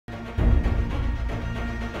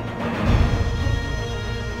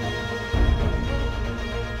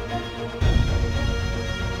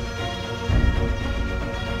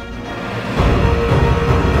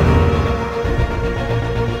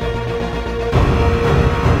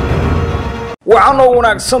waxaanu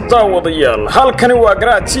wanaagsan daawadayaal halkani waa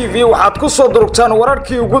Xayiraad TV waxaad ku soo durugtaan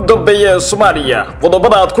wararkii ugu dambeeyay ee Soomaaliya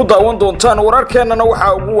qodobada aad ku daawan doontaan wararkeenana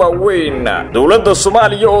waxa ugu waaweyn dawladda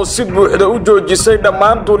Soomaaliya oo si buuxda u joojisay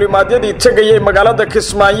dhammaan duulimaadyadii tagayay magaalada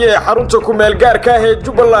Kismaayo ee xarunta ku meel gaarka ah ee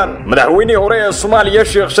Jubbaland madaxweynihii hore ee Soomaaliya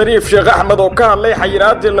Sh.Shariif Sheekh Axmed oo ka hadlay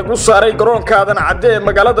Xayiraad lagu saaray garoonka aadan cadde ee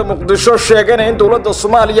magaalada Muqdisho sheegana in dawladda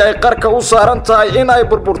Soomaaliya ay qarka u saaran tahay in ay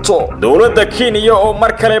burburto dawladda Kenya oo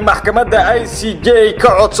mar kale maxkamadda ICJ ka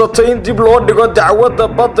codsatay in dib loo dhigo dacwadda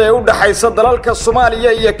badda ee u dhaxaysa dalalka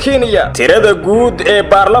Soomaaliya iyo Kenya tirada guud ee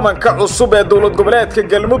baarlamaanka cusub ee dawlad goboleedka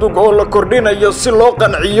Galmudug oo la kordhinayo si loo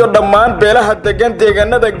qanciyo dhammaan beelaha degan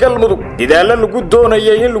deegaanada Galmudug didaalo lagu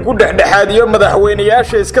doonayay in lagu dhexdhexaadiyo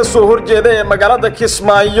madaxweynayaasha iska soo horjeeda ee magaalada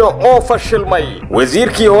Kismaayo oo fashilmay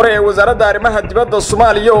wasiirkii hore ee wasaaradda arrimaha dibadda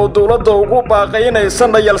Soomaaliya oo dawladda ugu baaqay inay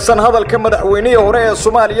sanayalsan hadalka madaxweynihii hore ee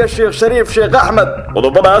Soomaaliya Sh.Shariif Sheekh Axmed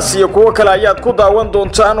qodobadaas iyo kuwa kale ayaad ku daawan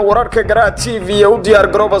doontaan wararka Xayiraad TV u diyaar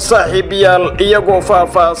garooba saaxiibayaal iyagoo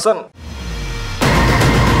faahfaahsan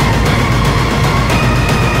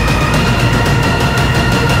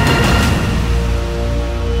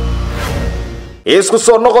isku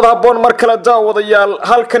soo noqod haboon mar kale daawadayaal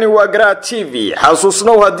halkani waa Xayiraad TV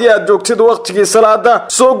xasuusnow hadii aad joogtid waqtigii salaada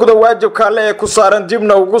soo guda waajibka alle ee ku saaran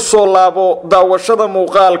dibna ugu soo laabo daawashada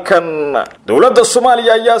muuqaalkan dawladda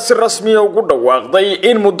Soomaaliya ayaa si rasmi ah ugu dhawaaqday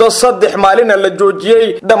in muddo 3 maalin la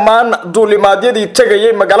joojiyay dhammaan duulimaadyadii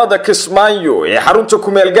tagayay magaalada Kismaayo ee xarunta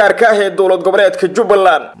ku meel gaarka ah ee dawlad goboleedka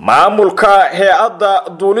Jubbaland maamulka hay'adda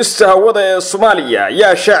duulista hawada ee Soomaaliya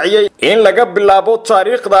ayaa shaaciyay in laga bilaabo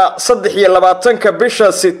taariikhda 23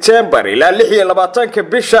 bisha September ilaa 26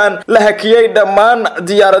 bishan la hakiyay dhammaan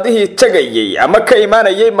diyaaradihii tagayay ama ka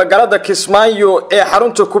imaanayay magaalada Kismaayo ee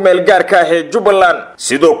xarunta ku meel gaarka ah ee Jubbaland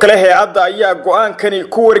sidoo kale hay'adda ayaa go'aankani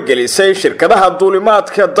ku wargelisay shirkadaha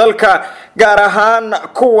duulimaadka dalka gaar ahaan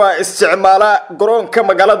kuwa isticmaala garoonka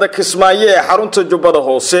magaalada Kismaayo ee xarunta Jubbada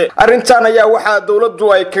Hoose arintan ayaa waxa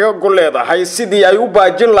dawladdu ay kaga goleedahay sidii ay u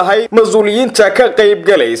baajin lahayd mas'uuliyiinta ka qayb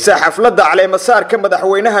galaysa xafladda caleemasaarka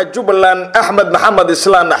madaxweynaha Jubbaland Axmed Maxamed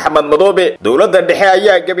Islaan Axmed Madoobe dawladda dhexe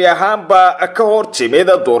ayaa gabi ahaanba ka hortimid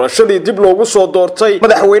doorashadii dib loogu soo doortay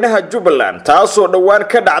madaxweynaha Jubbaland taasoo dhawaan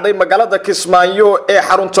ka dhacday magaalada Kismaayo ee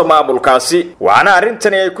xarunta maamulkaasi waxaana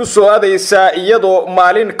arintani ay ku soo aadaysaa iyadoo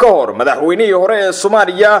maalin ka hor madaxweynihii hore ee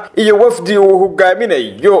Soomaaliya iyo wafdi uu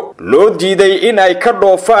hogaaminayo loo diiday in ay ka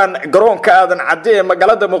dhoofaan garoonka aadan cadde ee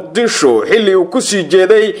magaalada Muqdisho xilli uu ku sii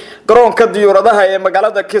jeeday garoonka diyaaradaha ee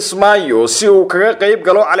magaalada Kismaayo si uu kaga qayb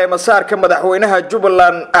galo caleemasaarka madaxweynaha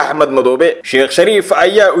Jubbaland Axmed Madoobe Sh.Shariif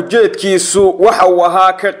ayaa ujeedkiisu waxa uu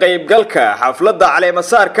ahaa ka qayb galka xafladda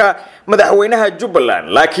caleemasaarka madaxweynaha Jubbaland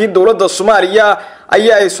laakiin dawladda Soomaaliya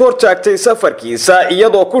ayaa ay soo taagtay safarkiisa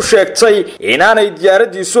iyadoo ku sheegtay inaanay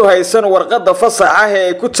diyaaradiisu haysan warqadda fasax ah ee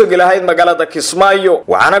ay ku tagi lahayd magaalada Kismaayo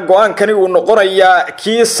waxaana go'aankani uu noqonayaa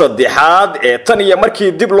kii saddexaad ee tan iyo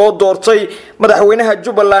markii dib loo doortay madaxweynaha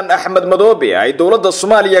Jubbaland Axmed Madoobe ay dawladda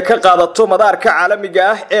Soomaaliya ka qaadato madaarka caalamiga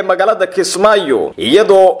ah ee magaalada Kismaayo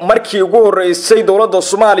iyadoo markii ugu horeysay dawladda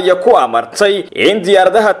Soomaaliya ku amartay in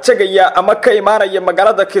diyaaradaha tagaya ama ka imaanaya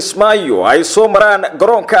magaalada Kismaayo ay soo maraan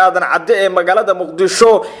garoonka aadan cadde ee magaalada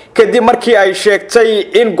Muqdisho kadib markii ay sheegtay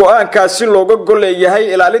in go'aankaasi looga goleeyahay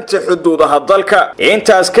ilaalinta xuduudaha dalka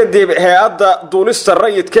intaas kadib hay'adda duulista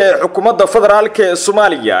rayidka ee xukuumadda federaalka ee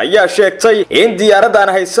Soomaaliya ayaa sheegtay in diyaaradan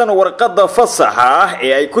haysan warqadda fasaxa ah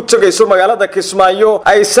ee ay ku tagayso magaalada Kismaayo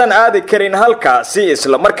aysan aadi karin halkaasi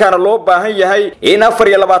isla markaana loo baahan yahay in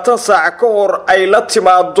 24 saac ka hor ay la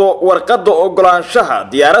timaado warqadda ogolaanshaha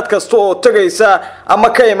diyaarad kasta oo tagaysa ama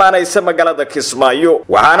ka imaanaysa magaalada Kismaayo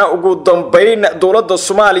waxaana ugu dambeyn dawladda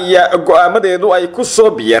Soomaaliya go'aamadeedu ay ku soo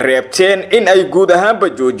biyareebteen in ay guud ahaanba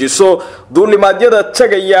joojiso duulimaadyada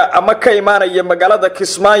tagaya ama ka imaanaya magaalada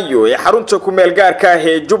Kismaayo ee xarunta ku meel gaarka ah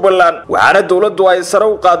ee Jubbaland waxaana dawladdu ay sare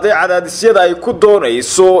u qaaday cadaadisyada ay ku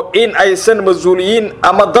doonayso in aysan mas'uuliyiin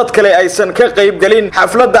ama dad kale aysan ka qayb galin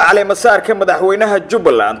xafladda caleemasaarka madaxweynaha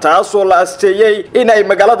Jubbaland taasoo la asteeyay in ay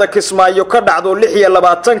magaalada Kismaayo ka dhacdo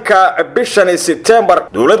 26 bishan September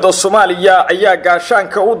dawladda Soomaaliya ayaa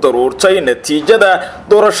gaashaanka u daruurtay natiijada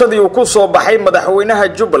doorashadii uu ku soo baxay madaxweynaha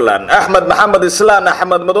Jubbaland Axmed Maxamed Islaan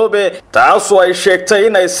Axmed Madoobe taasoo ay sheegtay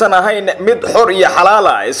in aysan ahayn mid xor iyo xalaal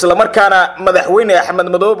ah isla markaana madaxweyne Axmed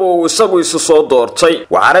Madoobe uu isagu isu soo doortay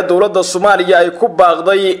waxaana dawladda Soomaaliya ay ku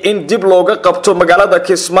baaqday in dib looga qabto magaalada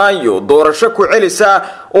Kismaayo doorasho ku celisa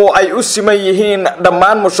oo ay u siman yihiin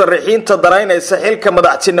dhammaan musharaxiinta daraynaysa xilka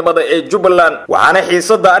madaxtinimada ee Jubbaland waxaana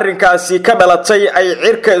xiisada arrinkaasi ka dhalatay ay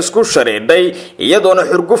cirka isku shareedhay iyadoona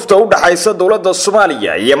xurgufta u dhaxaysa dowladda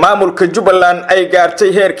Soomaaliya iyo maamulka Jubbaland ay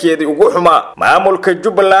gaartay heerkeedii ugu xumaa maamulka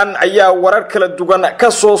Jubbaland ayaa warar kala duwan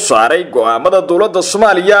ka soo saaray go'aamada dowladda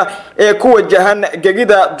Soomaaliya ee ku wajahan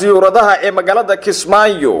gegida diyuuradaha ee magaalada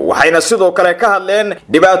Kismaayo waxayna sidoo kale ka hadleen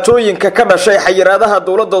dhibaatooyinka ka dhashay xayiraadaha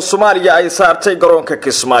dowladda Soomaaliya ay saartay garoonka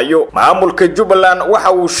Kismaayo maamulka Jubbaland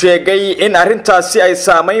waxa uu sheegay in arintaasi ay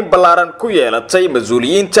saameyn ballaaran ku yeelatay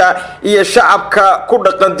mas'uuliyiinta iyo shacabka ku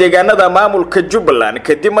dhaqan deegaanada maamulka Jubbaland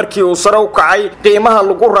kadib markii uu sare u kacay qiimaha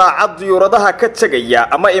lagu raaco diyuuradaha ka tagaya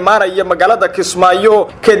ama imaanaya magaalada Kismaayo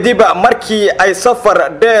kadib markii ay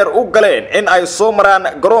safar dheer u galeen in ay soo maraan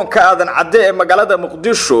garoonka aadan cadde ee magaalada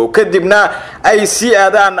Muqdisho kadibna ay sii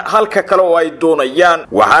aadaan halka kale oo ay doonayaan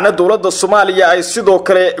waxaana dowladda Soomaaliya ay sidoo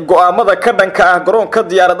kale go'aamada ka dhanka ah garoonka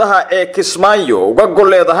diyaaradaha ee Kismaayo uga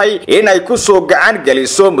goleedahay in ay ku soo gacan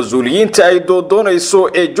galiso mas'uuliyiinta ay doonayso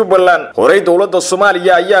ee Jubbaland horay dowladda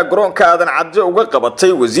Soomaaliya ayaa garoonka aadan cadde uga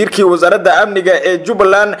qabatay wasiirkii wasaaradda amniga ee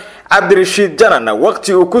Jubbaland Cabdirashiid Janan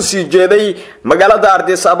waqti uu ku sii jeeday magaalada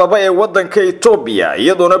Addis Ababa ee wadanka Itoobiya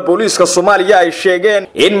iyadoona booliiska Soomaaliya ay sheegeen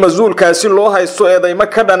in mas'uulkaasi loo haysto eedeymo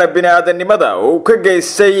ka dhana bini'aadanimada oo ka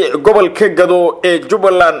geystay gobolka Gado ee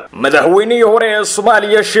Jubbaland madaxweynihii hore ee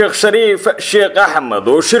Soomaaliya Sh.Shariif Sheekh Axmed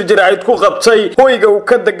oo shir jiraa'id ku qabtay hoyga uu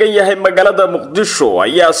ka degan yahay magaalada Muqdisho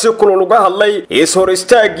ayaa si kulul uga hadlay hor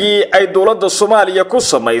istaagii ay dowladda Soomaaliya ku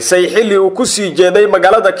samaysay xilli uu ku sii jeeday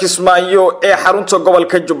magaalada Kismaayo ee xarunta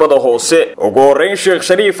gobolka Jubbada hoose ugu horeyn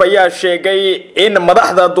Sh.Shariif ayaa sheegay in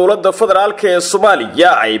madaxda dowladda federaalka ee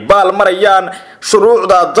Soomaaliya ay baal marayaan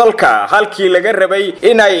shuruucda dalka halkii laga rabay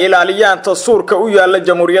in ay ilaaliyaan dastuurka u yaala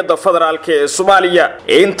jamhuuriyadda federaalka ee Soomaaliya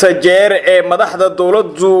inta jeer ee madaxda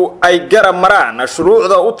dowladdu ay garab maraan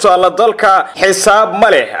shuruucda u taala dalka xisaab ma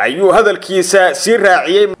leh ayuu hadalkiisa si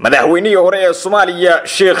raaciyay madaxweynihii hore ee Soomaaliya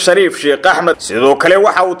Sh.Shariif Sheekh Axmed sidoo kale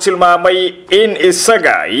waxa uu tilmaamay in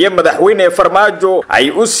isaga iyo madaxweyne Farmaajo ay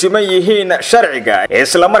u siman yihiin sharciga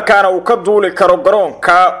isla markaana uu ka duuli karo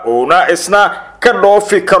garoonka una isna ka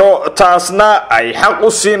dhoofi karo taasna ay xaq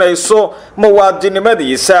u siinayso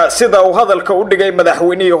muwaadinimadiisa sida uu hadalka u dhigay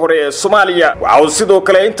madaxweynihii hore ee Soomaaliya waxa uu sidoo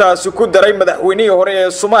kale intaasi ku daray madaxweynihii hore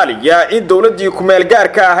ee Soomaaliya in dowladii ku meel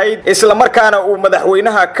gaarka ahayd isla markaana uu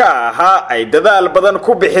madaxweynaha ka ahaa ay dadaal badan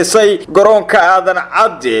ku bixisay garoonka aadan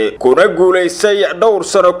cadde kuna guuleysay dhowr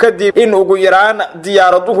sano kadib in ugu yaraan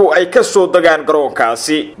diyaaraduhu ay ka soo dagaan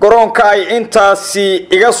garoonka ay intaasi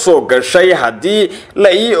iga soo gashay hadii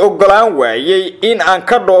la ii ogolaan waayay in aan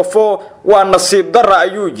ka dhoofo waa nasiib darra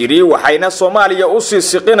ayuu yiri waxayna Soomaaliya u sii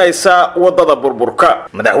siqinaysaa wadada burburka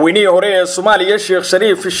madaxweynihii hore ee Soomaaliya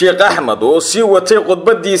Sh.Shariif Sheekh Axmed oo sii watay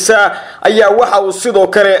khudbadiisa ayaa waxa uu sidoo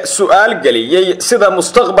kale su'aal galiyay sida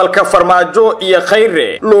mustaqbalka Farmaajo iyo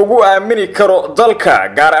Khayre loogu aamini karo dalka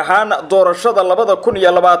gaar ahaan doorashada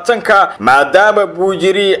 2020 maadaama buu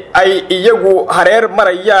yiri ay iyagu hareer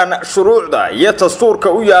marayaan shuruucda iyo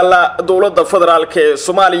dastuurka u yaala dowladda federaalka ee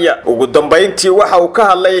Soomaaliya ugu dambeyntii waxa uu ka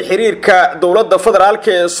hadlay xiriirka dowladda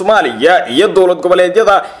federaalka ee Soomaaliya iyo dowlad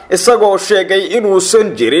goboleedyada isagoo sheegay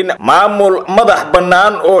inuusan jirin maamul madax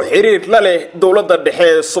bannaan oo xiriir la leh dowladda dhexe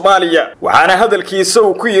ee Soomaaliya waxaana hadalkiisa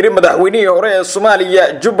uu ku yiri madaxweynihii hore ee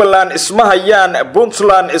Soomaaliya Jubbaland isma hayaan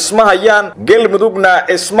Puntland isma hayaan Galmudugna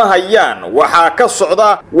isma hayaan waxa ka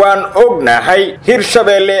socda waan ognahay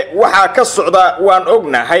Hirshabeelle waxa ka socda waan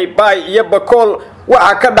ognahay Bay iyo Bakool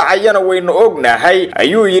waxa ka dhacayana waynu ognahay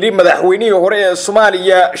ayuu yiri madaxweynihii hore ee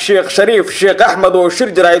Soomaaliya Sh.Shariif Sheekh Axmed oo shir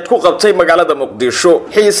jiraa'id ku qabtay magaalada Muqdisho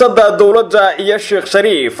xiisada dowladda iyo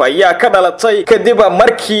Sh.Shariif ayaa ka dhalatay kadib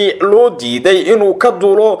markii loo diiday inuu ka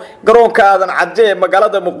duulo garoonka aadan cadde ee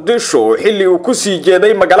magaalada Muqdisho xilli uu ku sii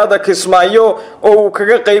jeeday magaalada Kismaayo oo uu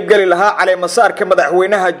kaga qayb gali lahaa caleemasaarka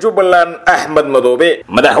madaxweynaha Jubbaland Axmed Madoobe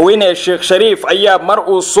madaxweyne Sh.Shariif ayaa mar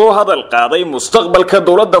uu soo hadal qaaday mustaqbalka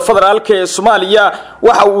dowladda federaalka ee Soomaaliya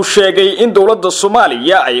waxa uu sheegay in dowladda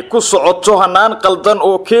Soomaaliya ay ku socoto hanaan qaldan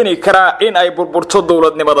oo keeni kara in ay burburto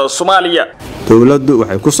dowladnimada Soomaaliya dowladdu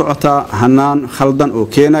waxay ku socotaa hanaan khaldan oo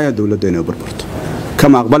keenaya dowladda inay burburto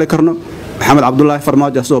kama aqbali karno Maxamed Cabdullaahi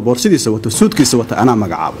Farmaajo soo boorsidiisa wato suudkiisa wata ana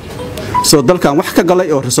magacaabo soo dalkan wax ka galay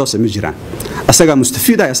oo resource ma jiraan asaga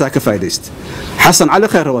mustafiid ah asaga ka faa'iideyst Xasan Cali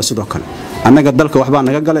Khayr waa sidoo kale annaga dalka waxba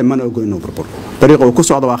naga galay mana ogo inuu burburo dariiqa uu ku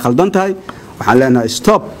socdo waa khaldan tahay waxaan leenahay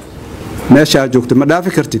stop meesha joogto ma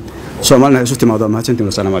dhaafi kartid Soomaaliya isu timaado mahadsantiin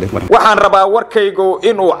assalaamu alaykum waxaan rabaa warkaygu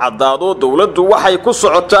inuu cadaado dawladdu waxay ku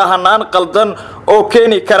socotaa hanaan qaldan oo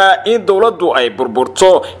keeni kara in dawladdu ay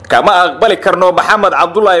burburto kama aqbali karno Maxamed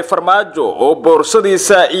Cabdullaahi Farmaajo oo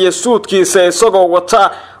boorsadiisa iyo suudkiisa isagoo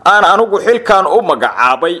wata aan anigu xilkan u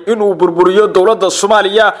magacaabay inuu burburiyo dowladda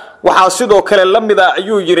Soomaaliya waxaa sidoo kale la mid ah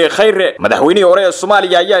ayuu yiri Khayre. Madaxweynihii hore ee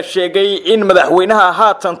Soomaaliya ayaa sheegay in madaxweynaha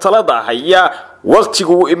haatan talada haya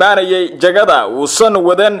waqtigu imaanayay jagada uusan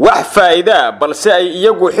wadan wax faa'iido balse ay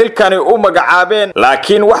iyagu xilkani u magacaabeen,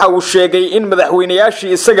 laakiin waxa uu sheegay in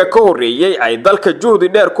madaxweynayaashii isaga ka horeeyay ay dalka juhdi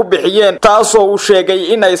dheer ku bixiyeen, taasoo uu sheegay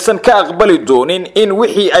in aysan ka aqbali doonin in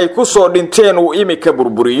wixii ay ku soo dhinteen uu imika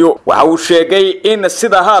burburiyo. Waxa uu sheegay in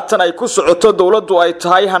sida haatan ay ku socoto dowladdu ay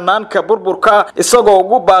tahay hanaanka burburka, isagoo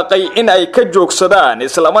ugu baaqay in ay ka joogsadaan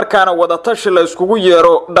isla markaana wada tashi la iskugu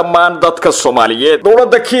yeero dhammaan dadka Soomaaliyeed.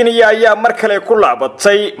 Dowladda Kenya ayaa mar kale ku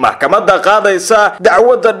laabatay maxkamadda qaadaysa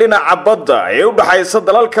dacwadda dhinaca badda ee u dhaxaysa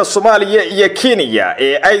dalalka Soomaaliya iyo Kenya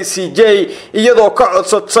ee ICJ iyadoo ka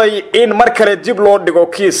codsatay in mar kale dib loo dhigo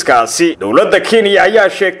kiiskaasi. Dowladda Kenya ayaa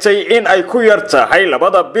sheegtay in ay ku yar tahay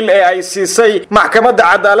 2 bil ee ay siisay maxkamadda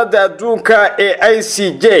cadaaladda adduunka ee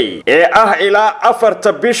ICJ ee ah ilaa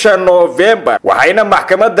 4 bisha November, waxayna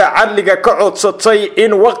maxkamadda cadliga ka codsatay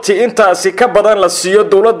in waqti intaasi ka badan la siiyo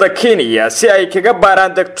dowladda Kenya si ay kaga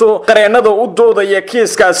baaraan degto qareenada u doodaya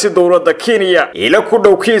kiiskaasi. dowladda Kenya ila ku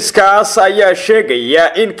dhow kiiskaas ayaa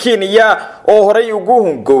sheegaya in Kenya oo horay ugu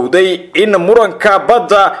hungowday in muranka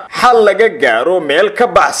badda xal laga gaaro meel ka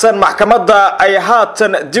baxsan maxkamadda ay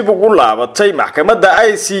haatan dib ugu laabatay maxkamadda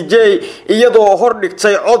ICJ iyadoo hor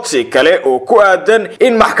dhigtay codsi kale oo ku aadan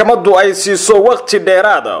in maxkamaddu ay siiso waqti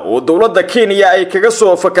dheeraad ah oo dowladda Kenya ay kaga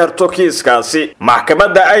soo fakarto kiiskaasi.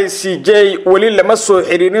 maxkamadda ICJ wali lama soo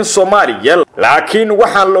xiriirin Soomaaliya, laakiin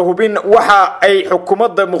waxaan la hubin waxa ay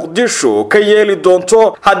xukuumadda Muqdisho ka yeeli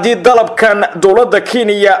doonto haddii dalabkan dowladda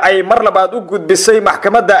Kenya ay mar labaad u gudbisay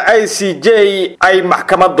maxkamadda ICJ ay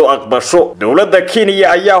maxkamaddu aqbasho. dowladda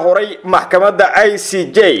Kenya ayaa horay maxkamadda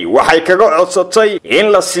ICJ waxay kaga codsatay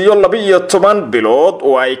in la siiyo 12 bilood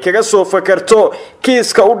oo ay kaga soo fakarto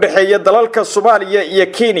kiiska u dhaxeeya dalalka Soomaaliya iyo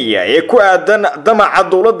Kenya ee ku aadan damaca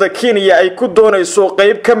dowladda Kenya ay ku doonayso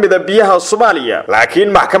qayb ka mid ah biyaha Soomaaliya,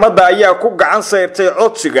 laakiin maxkamadda ayaa ku gacan saartay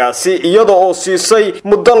codsigaasi iyadoo oo siisay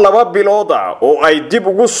muddo 2 bilood ah oo ay dib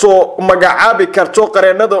ugu soo magacaabi karto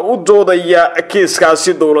qareenada u doodaya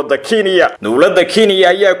kiiskaasi dowladda Kenya. dowladda Kenya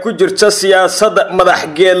ayaa ku jirta siyaasad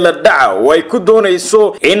madaxgeed la dhaca oo ay ku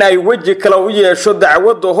doonayso in ay waji kale u yeesho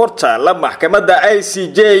dacwadda hortaala maxkamadda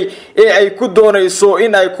ICJ ee ay ku doonayso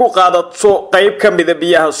in ay ku qaadato qayb ka mid ah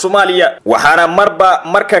biyaha Soomaaliya, waxaana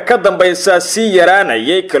marka ka dambaysa si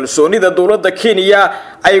yaraanayay kalsoonida dowladda Kenya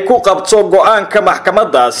ay ku qabto go'aanka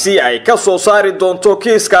maxkamaddaasi ay ka soo saari doonto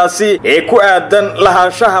kiiskaasi ee ku aadan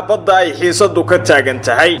lahaanshaha badda ay xiisadu ka taagan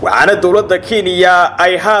tahay. waxaana dowladda Kenya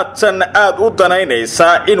ay haatan aad u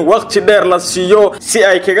danaynaysaa in waqti dheer la siiyo si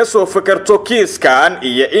ay kaga soo fakarto kiiskan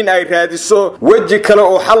iyo in ay raadiso waji kale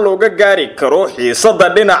oo xal looga gaari karo xiisada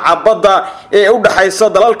dhinaca badda ee u dhaxaysa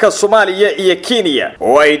dalalka Soomaaliya iyo Kenya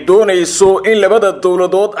oo ay doonayso in labada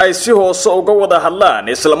dowladood ay si hoose uga wada hadlaan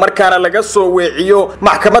isla markaana laga soo weeciyo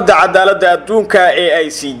maxkamadda cadaaladda adduunka ee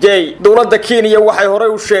ICJ. dowladda Kenya waxay horay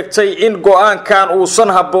u sheegtay in go'aankan uusan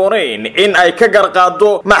habboonayn in ay ka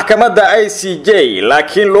garqaado maxkamadda ICJ,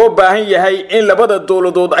 laakiin loo baahan yahay in labada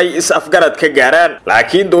dowladood ay is-afgarad ka gaaraan.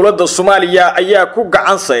 laakiin dowladda Soomaaliya ayaa ku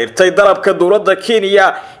gacan saartay dalabka dowladda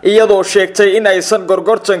Kenya iyadoo sheegtay in aysan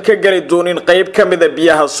gorgortan ka gali doonin qayb ka mid ah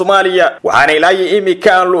biyaha Soomaaliya, waxaana ilaa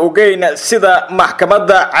imika aan la ogeyn sida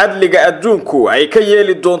maxkamadda cadliga adduunku ay ka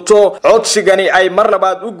yeeli doonto codsigani ay mar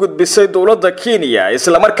labaad u gudbisay dowladda Kenya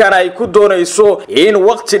isla markaana ay ku doonayso in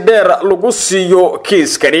waqti dheer lagu siiyo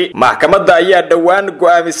kiiskani. maxkamadda ayaa dhawaan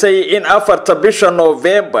go'aamisay in 4 bisha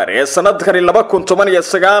November ee sanadkan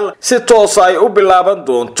 2019 si toos ay u bilaaban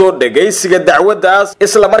doonto dhageysiga dacwaddaas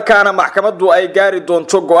isla markaana maxkamaddu ay gaari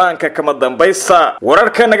doonto go'aanka kama dambaysta.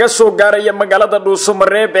 wararka naga soo gaaraya magaalada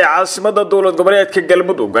Dhuusamareeb ee caasimadda dowlad goboleedka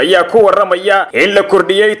Galmudug ayaa ku waramaya in la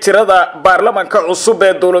kordhiyay tirada baarlamaanka cusub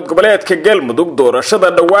ee dowlad goboleedka Galmudug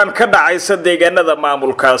doorashada dhawaan ka dhacaysa deegaanada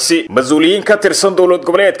maamulkaasi. mas'uuliyiin ka tirsan dowlad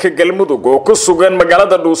goboleedka Galmudug oo ku sugan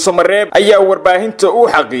magaalada Dhuusamareeb ayaa warbaahinta u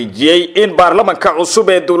xaqiijiyay in baarlamaanka cusub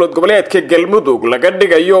ee dowlad goboleedka Galmudug laga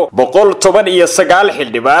dhigayo 119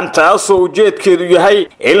 xildhibaan, taasoo ujeedkeedu yahay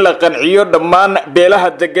in la qanciyo dhammaan beelaha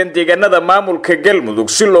degan deegaanada maamulka Galmudug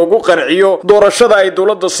si loogu qanciyo doorashada ay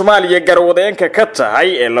dowladda Soomaaliya garwadeenka ka tahay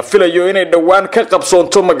ee la filayo inay dhawaan ka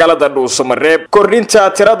qabsoonto magaalada Dhuusamareeb. kordhinta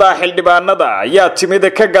tirada xildhibaanada ayaa timid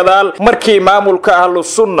ka gadaal markii maamulka ahlu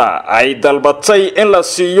sunna ay dalbatay in la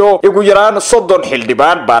siiyo ugu yaraan 30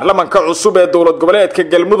 xildhibaan baarlamaanka cusub ee dowlad goboleedka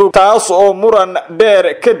galmudug taas oo muran dheer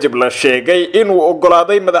kadib la sheegay inuu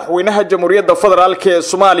ogolaaday madaxweynaha jamhuuriyadda federaalka ee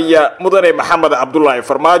Soomaaliya mudane maxamed cabdullaahi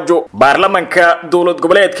farmaajo baarlamaanka dowlad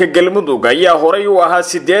goboleedka galmudug ayaa horay u ahaa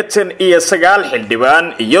 89 xildhibaan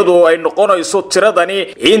iyadoo ay noqonayso tiradani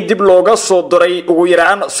in dib looga soo diray ugu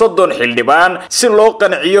yaraan 30 xildhibaan si loo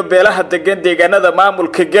qanciyo beelaha degan deegaanada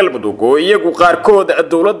maamulka galmudug oo iyagu qaarkood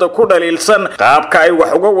dowladda ku dhaliilsan qaabka ay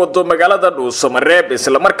wax uga wado magaalada dhuusamareeb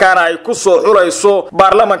isla markaana ay ku soo xulayso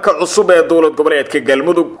baarlamaanka cusub ee dowlad goboleedka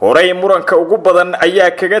galmudug horay muranka ugu badan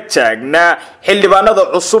ayaa kaga taagnaa xildhibaanada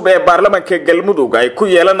cusub ee baarlamaanka galmudug ay ku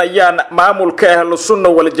yeelanayaan maamulka ahlu sunna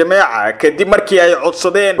wal jameeca kadib markii ay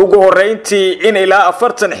codsadeen ugu horeyntii in ilaa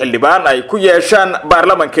 40 xildhibaan ay ku yeeshaan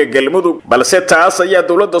baarlamaanka galmudug balse taas ayaa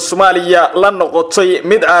dowladda Soomaaliya la noqotay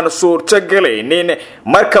mid aan suurtagelaynin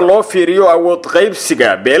marka loo fiiriyo awood qaybsiga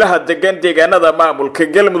beelaha degan deegaanada maamulka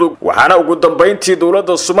galmudug waxaana ugu dambeyntii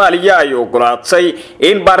dowladda Soomaaliya ay ogolaatay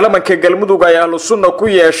in baarlamaanka galmudug ay ahlu sunna ku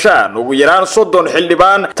yeeshaan ugu yaraan 30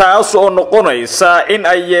 xildhibaan taas oo noqonaysa in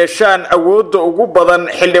ay yeeshaan awoodda ugu badan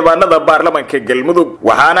xildhibaanada baarlamaanka galmudug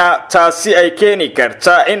waxaana taasi ay keeni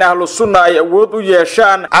kartaa in ahlu sunna ay awood u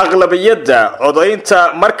yeeshaan aqlabiyadda codaynta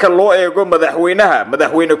marka loo eego madaxweyne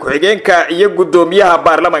ku-xigeenka iyo gudoomiyaha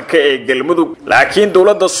baarlamaanka ee galmudug laakiin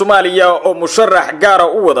dowladda Soomaaliya oo musharax gaar ah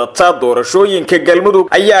u wadata doorashooyinka galmudug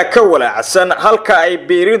ayaa ka walaacsan halka ay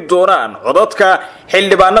beerin doonaan codadka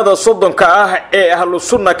xildhibaanada 30 ah ee ahlu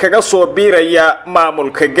sunna kaga soo biiraya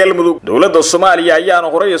maamulka galmudug dowladda Soomaaliya ayaa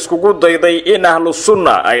horay iskugu dayday in ahlu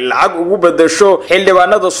sunna ay lacag ugu bedesho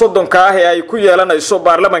xildhibaanada 30 ah ee ay ku yeelanayso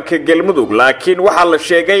baarlamaanka galmudug laakiin waxa la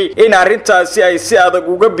sheegay in arintaasi ay si adag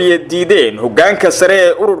uga biyadiideen hoggaanka sare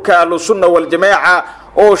ee ururka ahlu sunna wal jameeca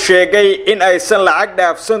oo sheegay in aysan lacag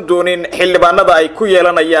dhaafsan doonin xildhibaanada ay ku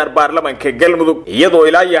yeelanayaan baarlamaanka galmudug iyadoo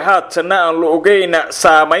ilaa haatan aan la ogeyn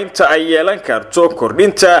saameynta ay yeelan karto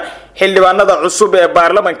kordhinta xildhibaanada cusub ee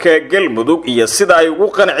baarlamaanka galmudug iyo sida ay ugu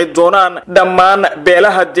qanci doonaan dhammaan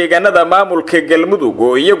beelaha deegaanada maamulka galmudug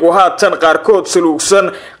oo iyagu haatan qaarkood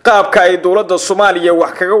saluugsan qaabka ay dowladda Soomaaliya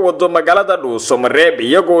wax kaga wado magaalada dhuusamareeb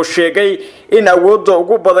iyagoo sheegay in awoodda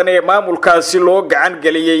ugu badan ee maamulkaasi loo gacan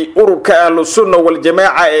galiyay ururka ahlu sunna wal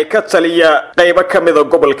jameeca ee ka taliya qaybo kamid ah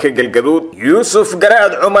gobolka galgaduud yuusuf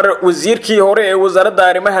garaad cumar wasiirkii hore ee wasaaradda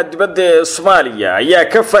arrimaha dibadda ee Soomaaliya ayaa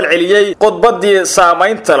ka falceliyay qodbadii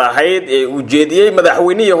saameynta lahayd ee uu jeediyay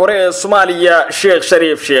madaxweynihii hore ee Soomaaliya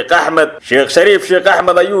Sh.Shariif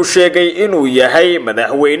ayuu sheegay inuu yahay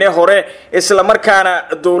madaxweyne hore isla markaana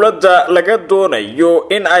dowladda laga doonayo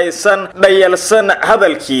in aysan dhayalsan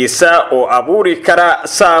hadalkiisa oo abuuri kara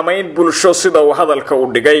saameyn bulsho sida uu hadalka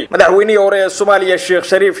u dhigay madaxweynihii hore ee Soomaaliya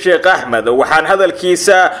Sh.Shariif waxaan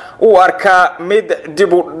hadalkiisa u arkaa mid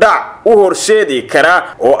dib u dhac u horseedi kara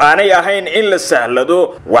oo aanay ahayn in la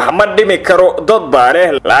sahlado wax ma dhimi karo dad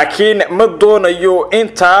baale laakiin ma doonayo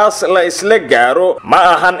intaas la isla gaaro ma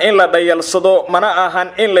ahan in la dhayalsado mana ahan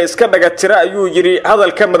in la iska dhaga tira ayuu yiri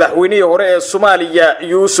hadalka madaxweynihii hore ee Soomaaliya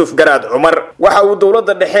Yuusuf Garaad Cumar waxa uu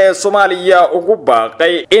dowladda dhexe ee Soomaaliya ugu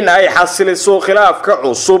baaqay in ay xasiliso khilaafka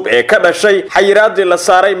cusub ee ka dhashay Xayiraad la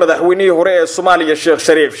saaray madaxweynihii hore ee Soomaaliya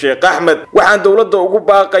Sh.Shariif waxaan dowladda ugu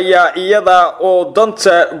baaqayaa iyada oo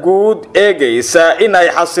danta guud eegaysa in ay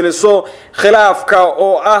xasiliso khilaafka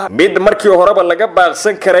oo ah mid markii horeba laga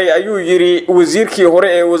baaqsan karay ayuu yiri wasiirkii hore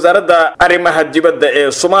ee wasaaradda arrimaha dibadda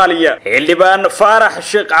ee Soomaaliya xildhibaan Faarax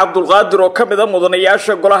Sheekh Cabdulqaadir oo kamid ah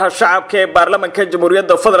mudanayaasha golaha shacabka ee baarlamaanka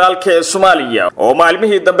jamhuuriyadda federaalka ee Soomaaliya oo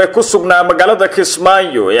maalmihii dambe ku sugnaa magaalada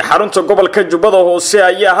Kismaayo ee xarunta gobolka Jubbada Hoose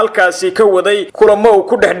ayaa halkaasi ka waday kulamo uu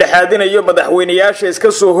ku dhexdhexaadinayo madaxweynayaasha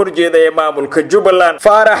iska soo horjeeda ee maamulka Jubbaland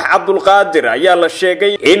Faarax Cabdulqaadir ayaa la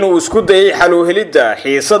sheegay inuu isku dayay xal u helidda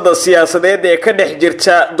xiisada siyaasadeed ee ka dhex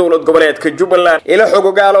jirta dowlad goboleedka Jubbaland ila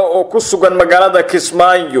xogogaal oo ku sugan magaalada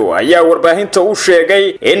Kismaayo ayaa warbaahinta u sheegay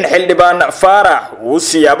in xildhibaan Faarax uu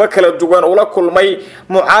siyaabo kala duwan ula kulmay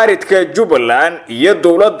mucaaridka Jubbaland iyo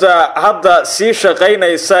dowladda hadda si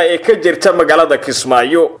shaqaynaysa ee ka jirta magaalada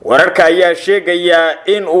Kismaayo wararka ayaa sheegaya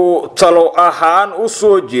in uu talo ahaan u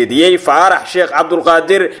soo jeediyay Faarax Sheekh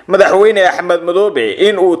Cabdulqaadir madaxweyne Axmed Madoobe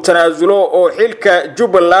in uu tanaasulo oo xilka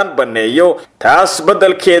Jubbaland baneeyo taas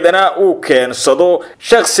badalkeedana uu uu keensado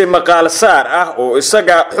shakhsi maqaal saar ah oo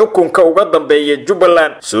isaga xukunka uga dambeeya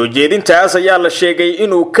Jubbaland. soo jeedintaas ayaa la sheegay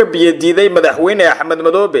inuu ka biyadiiday madaxweyne Axmed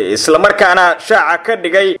Madoobe isla markaana shaaca ka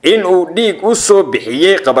dhigay inuu dhiig u soo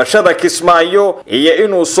bixiyay qabashada Kismaayo iyo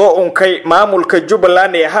inuu soo unkay maamulka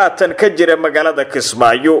Jubbaland ee haatan ka jira magaalada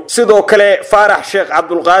Kismaayo. sidoo kale Faarax Sheekh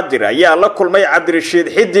Cabdulqaadir ayaa la kulmay Cabdirashiid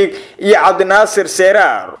Xidig iyo Cabdinaasir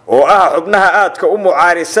Seeraar oo ah xubnaha aadka u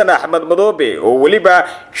mucaarisan Axmed Madoobe oo waliba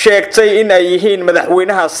sheegtay in ay yihiin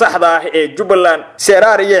madaxweynaha saxda ah ee Jubbaland.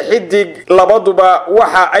 Seeraar iyo Xidig labaduba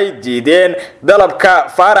waxa ay diideen dalabka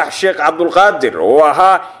Faarax Sheekh Cabdulqaadir oo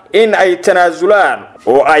ahaa in ay tanaazulaan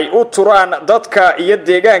oo ay u turaan dadka iyo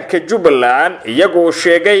deegaanka Jubbaland iyagoo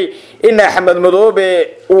sheegay in Axmed Madoobe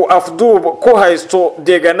uu afduub ku haysto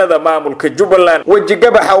deegaanada maamulka Jubbaland.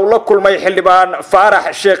 wajigabaxa uu la kulmay xildhibaan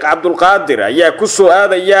Faarax Sheekh Cabdulqaadir ayaa ku soo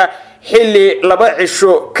aadaya xilli laba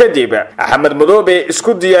cisho kadib Axmed Madoobe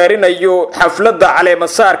isku diyaarinayo xafladda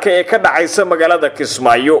caleemasaarka ee ka dhacaysa magaalada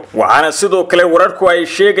Kismaayo. waxaana sidoo kale wararku ay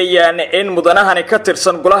sheegayaan in mudanahani ka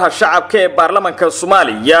tirsan golaha shacabka ee baarlamaanka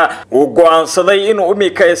Soomaaliya uu go'aansaday inuu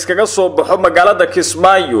imika iskaga soo baxo magaalada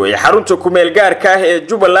Kismaayo ee xarunta ku meel gaarka ah ee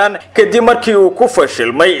Jubbaland kadib markii uu ku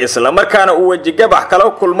fashilmay isla markaana uu wajigabax kala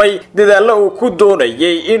kulmay dadaalo uu ku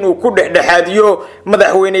doonayay inuu ku dhexdhexaadiyo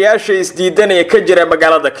madaxweynayaasha isdiidan ee ka jira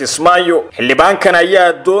magaalada Kismaayo. xildhibaankan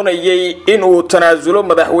ayaa doonayay inuu tanaasulo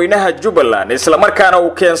madaxweynaha Jubbaland isla markaana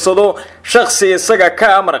uu keensado shakhsi isaga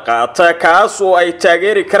ka amar qaata kaas oo ay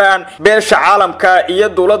taageeri karaan beesha caalamka iyo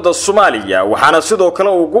dawladda Soomaaliya. waxaana sidoo kale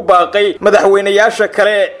uu ugu baaqay madaxweynayaasha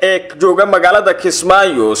kale ee jooga magaalada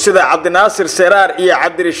Kismaayo sida Cabdinaasir Seeraar iyo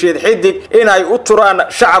Cabdirashiid Xidig in ay u turaan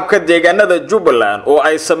shacabka deegaanada Jubbaland oo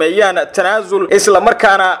ay sameeyaan tanaasul isla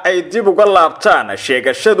markaana ay dib uga laabtaan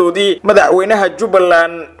sheegashadoodii madaxweynaha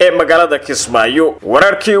Jubbaland ee magaalada Kismaayo.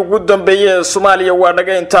 wararkii ugu dambeeyay Soomaaliya waa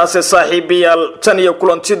naga intaas saaxiibayaal tan iyo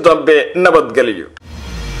kulanti dambe nabadgelyo.